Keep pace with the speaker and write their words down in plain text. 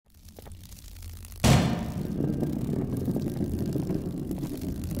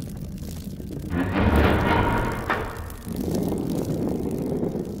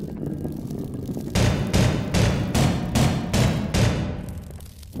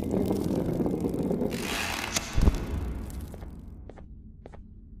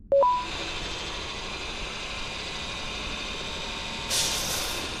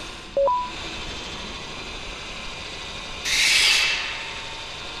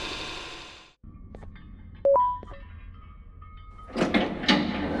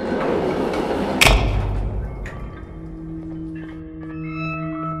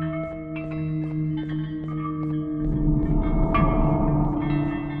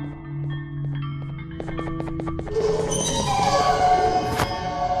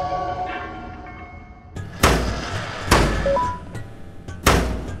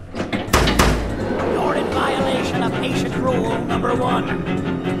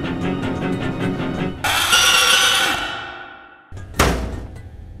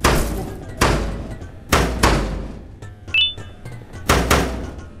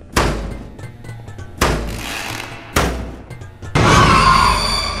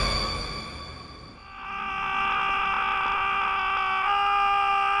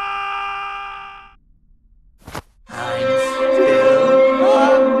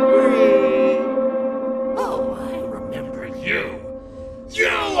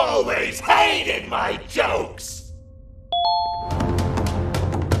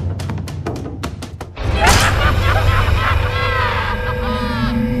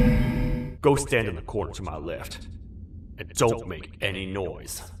Go stand in the corner to my left, and don't make any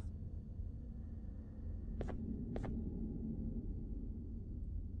noise.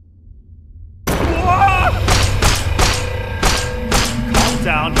 Calm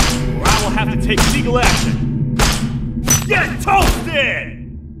down, or I will have to take legal action. Get toasted!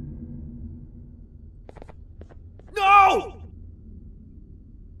 No!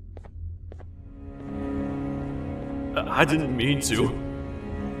 I didn't mean to.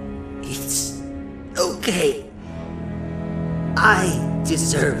 It's okay. I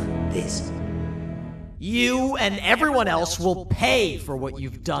deserve this. You and everyone else will pay for what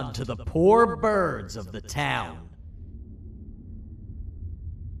you've done to the poor birds of the town.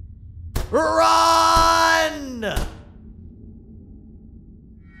 Run!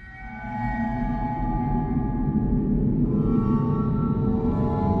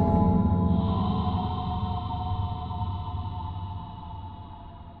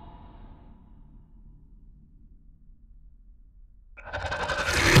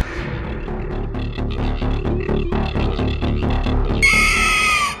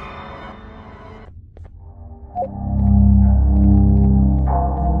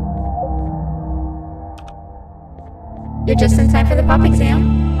 You're just in time for the pop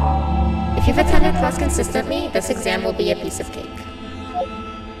exam. If you've attended class consistently, this exam will be a piece of cake.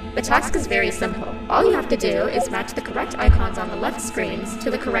 The task is very simple. All you have to do is match the correct icons on the left screens to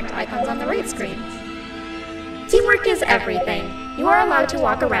the correct icons on the right screens. Teamwork is everything. You are allowed to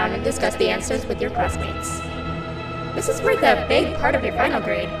walk around and discuss the answers with your classmates. This is worth a big part of your final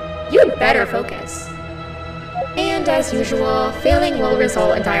grade. You'd better focus. And as usual, failing will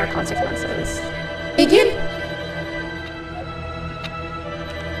result in dire consequences. Begin!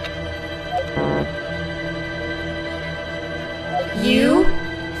 You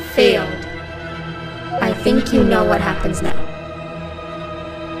failed. I think you know what happens now.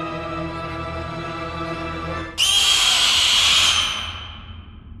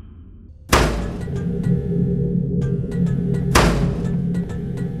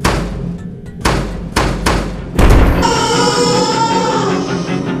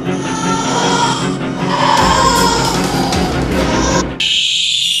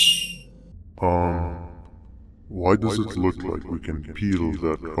 Why does it look like we can peel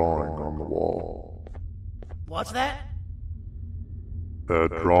that drawing on the wall? What's that? That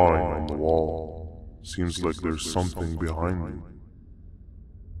drawing on the wall. Seems like there's something behind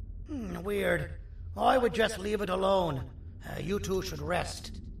it. Weird. I would just leave it alone. You two should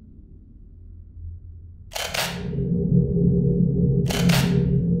rest. I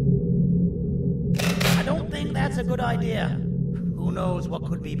don't think that's a good idea. Who knows what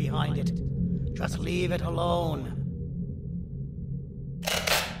could be behind it? Just leave it alone.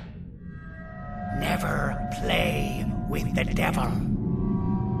 Never play with the devil.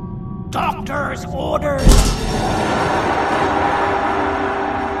 Doctor's orders!